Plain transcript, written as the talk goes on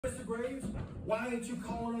Mr. Graves, why ain't you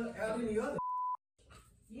calling out any other?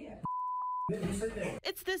 Yeah.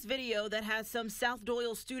 It's this video that has some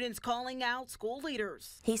South-Doyle students calling out school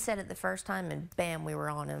leaders. He said it the first time and bam, we were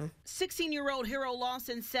on him. 16-year-old Hero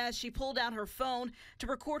Lawson says she pulled out her phone to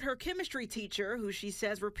record her chemistry teacher, who she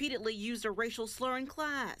says repeatedly used a racial slur in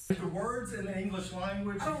class. The words in the English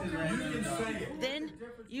language, you can say it. Then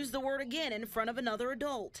use the word again in front of another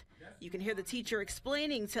adult. You can hear the teacher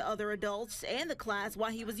explaining to other adults and the class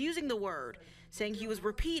why he was using the word, saying he was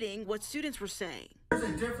repeating what students were saying. There's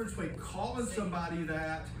a difference between calling somebody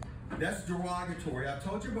that's derogatory. I've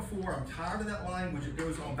told you before, I'm tired of that language. It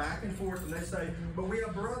goes on back and forth, and they say, but we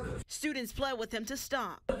have brothers. Students pled with him to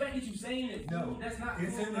stop. The fact that you're saying it, no, that's not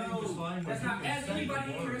it's cool. in the English language. That's not, as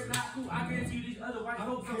anybody here, it's not cool. I guarantee you these other white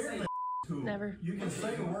folks don't say it. Never. You can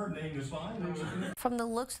say a word in English language. From the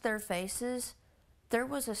looks of their faces, there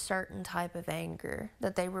was a certain type of anger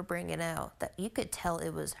that they were bringing out that you could tell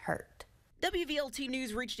it was hurt. WVLT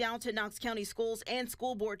News reached out to Knox County Schools and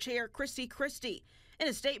School Board Chair Christy. In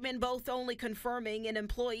a statement, both only confirming an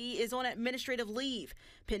employee is on administrative leave,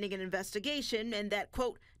 pending an investigation, and that,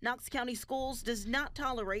 quote, Knox County Schools does not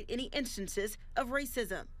tolerate any instances of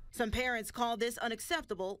racism. Some parents call this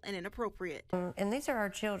unacceptable and inappropriate. And these are our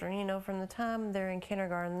children, you know, from the time they're in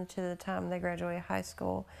kindergarten to the time they graduate high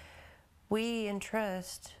school. We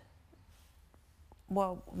entrust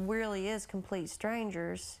what really is complete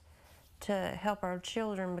strangers to help our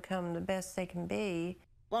children become the best they can be.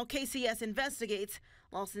 While KCS investigates,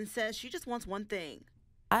 Lawson says she just wants one thing.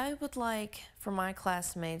 I would like for my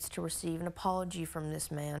classmates to receive an apology from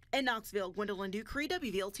this man. In Knoxville, Gwendolyn Ducree,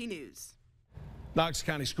 WVLT News. Knox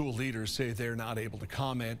County school leaders say they're not able to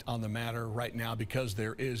comment on the matter right now because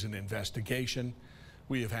there is an investigation.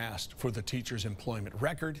 We have asked for the teacher's employment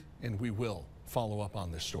record, and we will follow up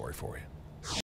on this story for you.